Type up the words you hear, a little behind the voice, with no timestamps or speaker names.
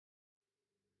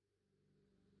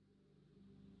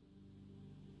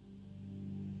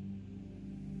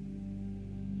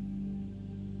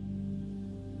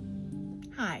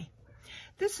Hi,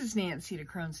 this is Nancy to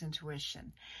Crohn's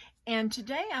Intuition, and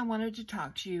today I wanted to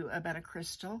talk to you about a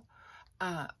crystal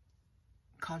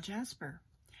called Jasper,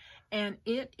 and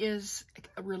it is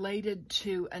related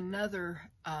to another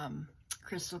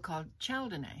crystal called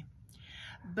Chalcedony,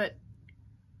 but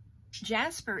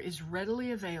Jasper is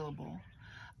readily available,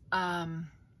 and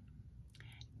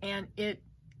there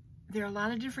are a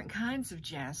lot of different kinds of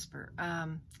Jasper.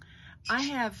 I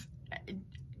have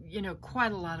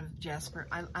quite a lot of Jasper.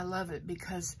 I love it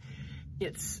because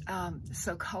it's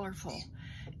so colorful,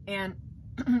 and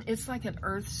it's like an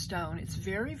earth stone. It's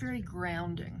very, very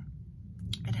grounding.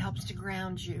 It helps to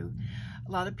ground you.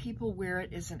 A lot of people wear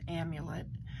it as an amulet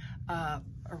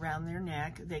around their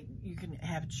neck. You can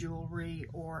have jewelry,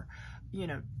 or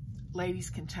ladies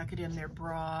can tuck it in their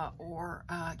bra, or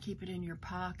keep it in your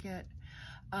pocket.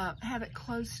 Have it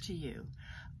close to you.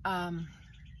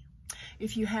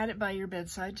 If you had it by your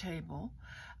bedside table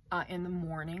in the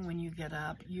morning when you get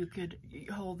up, you could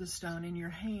hold the stone in your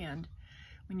hand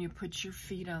when you put your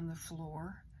feet on the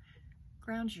floor.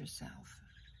 Ground yourself.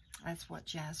 That's what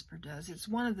Jasper does. It's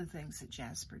one of the things that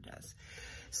Jasper does.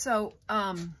 So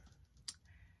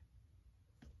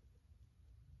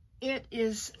it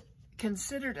is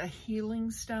considered a healing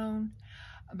stone,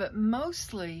 but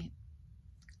mostly,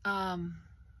 like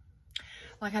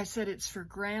I said, it's for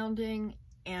grounding,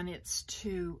 and it's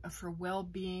for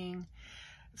well-being,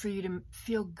 for you to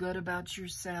feel good about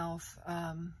yourself.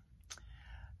 A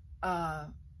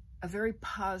very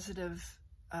positive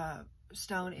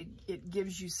stone. It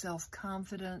gives you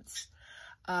self-confidence,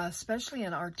 especially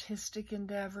in artistic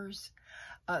endeavors.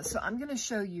 So I'm going to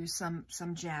show you some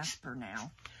Jasper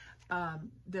now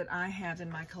that I have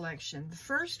in my collection. The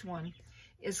first one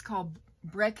is called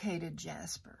Brocaded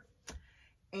Jasper,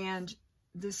 and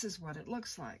this is what it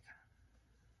looks like.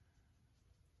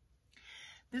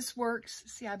 This works.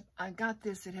 See, I got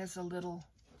this. It has a little,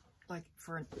 like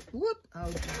whoop,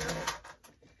 oh dear.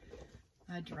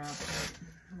 I dropped it.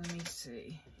 Let me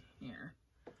see here.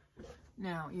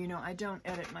 Now, I don't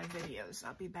edit my videos.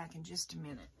 I'll be back in just a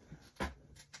minute.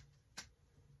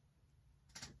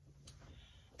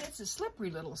 It's a slippery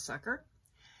little sucker.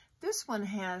 This one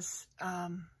has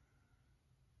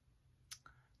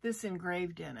this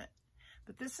engraved in it,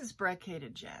 but this is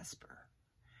Brocaded Jasper.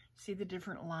 See the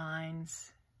different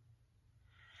lines?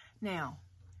 Now,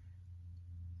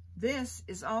 this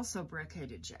is also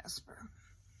Brocaded Jasper.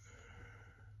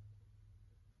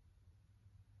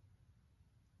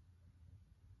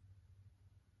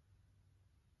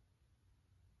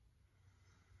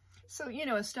 So,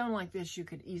 a stone like this you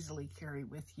could easily carry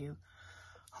with you.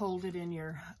 Hold it in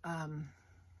your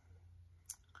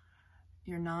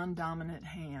non-dominant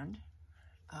hand.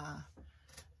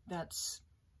 That's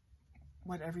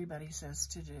what everybody says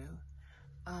to do.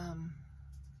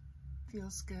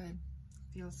 Feels good.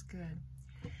 Feels good.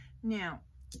 Now,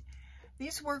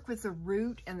 these work with the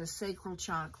root and the sacral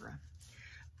chakra.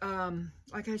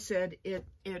 Like I said, it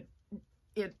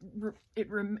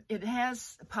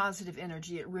has positive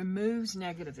energy. It removes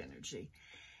negative energy,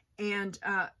 and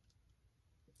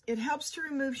it helps to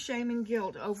remove shame and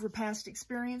guilt over past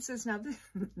experiences. Now,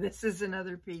 this is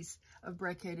another piece of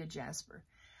Brocaded Jasper.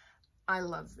 I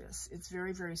love this. It's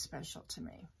very, very special to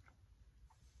me.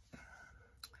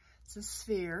 It's a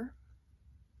sphere.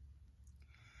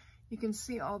 You can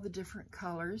see all the different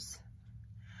colors.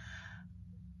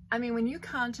 I mean, when you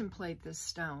contemplate this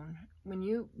stone, when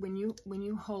you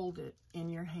hold it in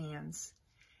your hands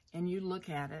and you look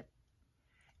at it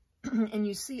and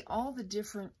you see all the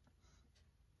different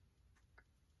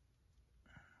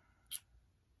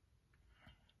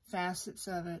facets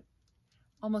of it,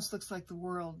 almost looks like the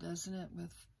world, doesn't it,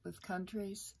 with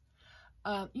countries?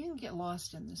 You can get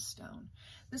lost in this stone.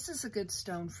 This is a good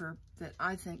stone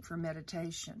I think for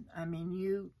meditation. I mean,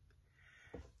 you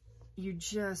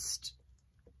just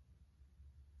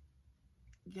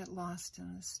get lost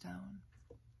in the stone.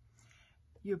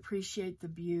 You appreciate the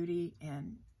beauty,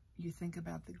 and you think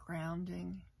about the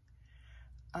grounding,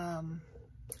 and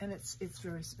it's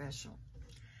very special.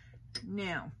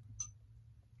 Now,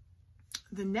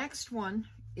 the next one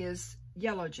is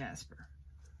Yellow Jasper.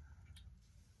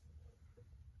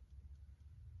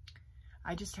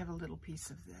 I just have a little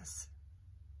piece of this,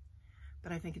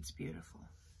 but I think it's beautiful.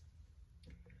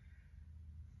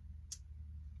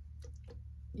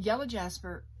 Yellow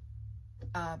Jasper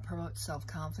promotes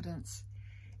self-confidence,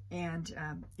 and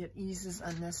it eases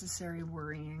unnecessary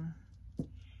worrying.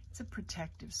 It's a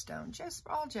protective stone.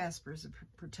 All Jasper is a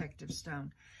protective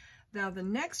stone. Now, the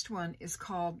next one is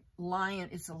called Lion.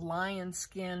 It's a lion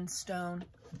skin stone,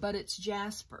 but it's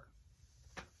Jasper.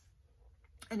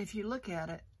 And if you look at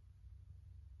it,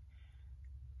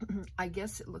 I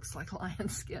guess it looks like lion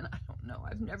skin. I don't know.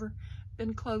 I've never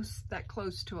been that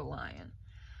close to a lion.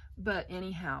 But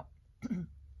anyhow,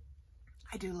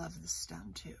 I do love this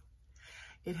stone too.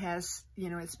 It has,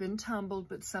 it's been tumbled,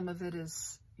 but some of it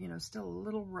is, still a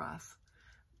little rough.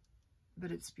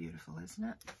 But it's beautiful, isn't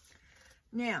it?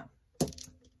 Now,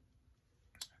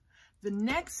 the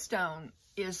next stone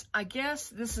is, I guess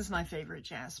this is my favorite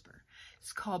jasper.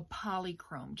 It's called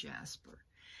polychrome jasper.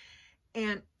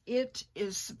 And it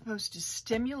is supposed to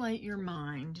stimulate your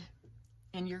mind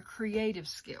and your creative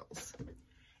skills.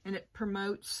 And it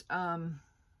promotes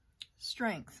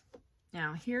strength.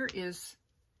 Now, here is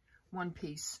one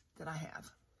piece that I have.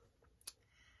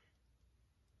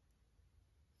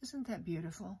 Isn't that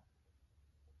beautiful?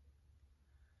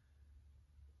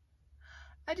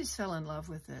 I just fell in love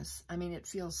with this. I mean, it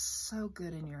feels so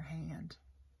good in your hand.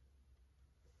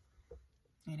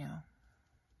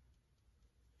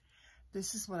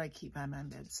 This is what I keep by my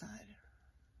bedside.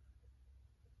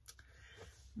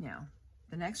 Now,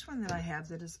 the next one that I have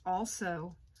that is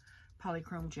also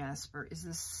polychrome jasper is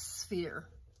this sphere.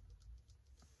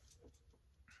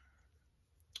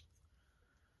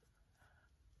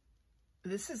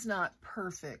 This is not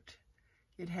perfect.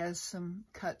 It has some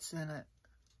cuts in it.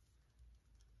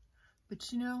 But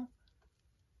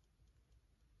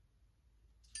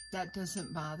that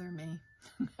doesn't bother me.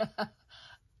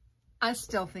 I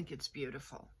still think it's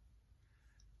beautiful.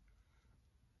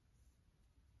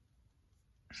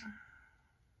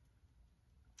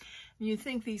 You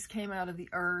think these came out of the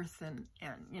earth and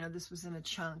this was in a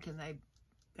chunk and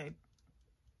they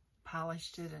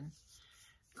polished it and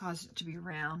caused it to be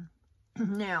round.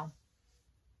 Now,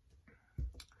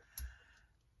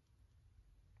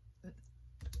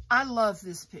 I love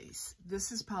this piece.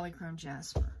 This is polychrome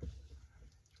jasper.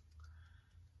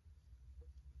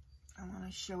 I want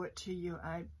to show it to you.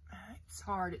 It's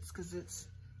hard. It's because it's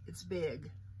big.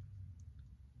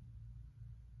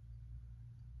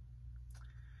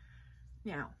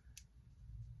 Now,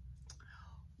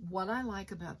 what I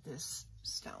like about this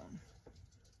stone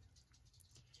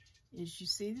is, you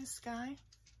see this guy?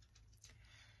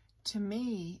 To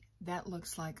me, that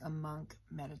looks like a monk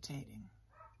meditating.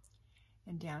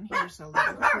 And down here's a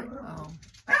little tree. Oh,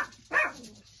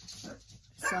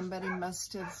 somebody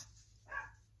must have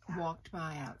walked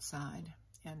by outside,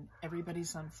 and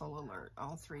everybody's on full alert,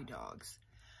 all 3 dogs.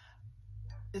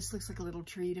 This looks like a little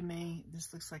tree to me.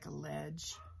 This looks like a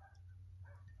ledge.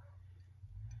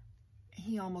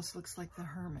 He almost looks like the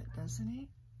hermit, doesn't he?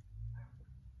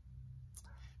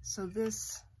 So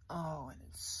this, oh, and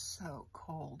it's so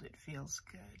cold, it feels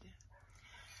good.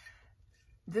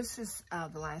 This is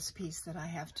the last piece that I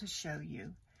have to show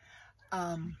you.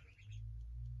 I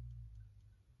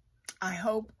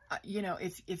hope,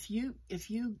 if you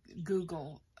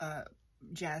Google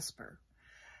jasper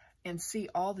and see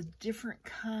all the different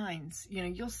kinds,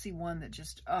 you'll see one that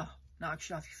just, knocks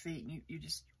you off your feet, and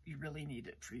you really need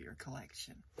it for your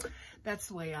collection. That's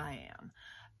the way I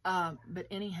am. But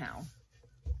anyhow,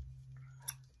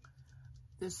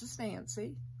 this is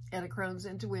Nancy at A Crone's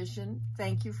Intuition.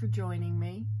 Thank you for joining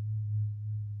me.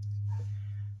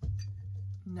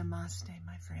 Namaste,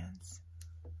 my friends.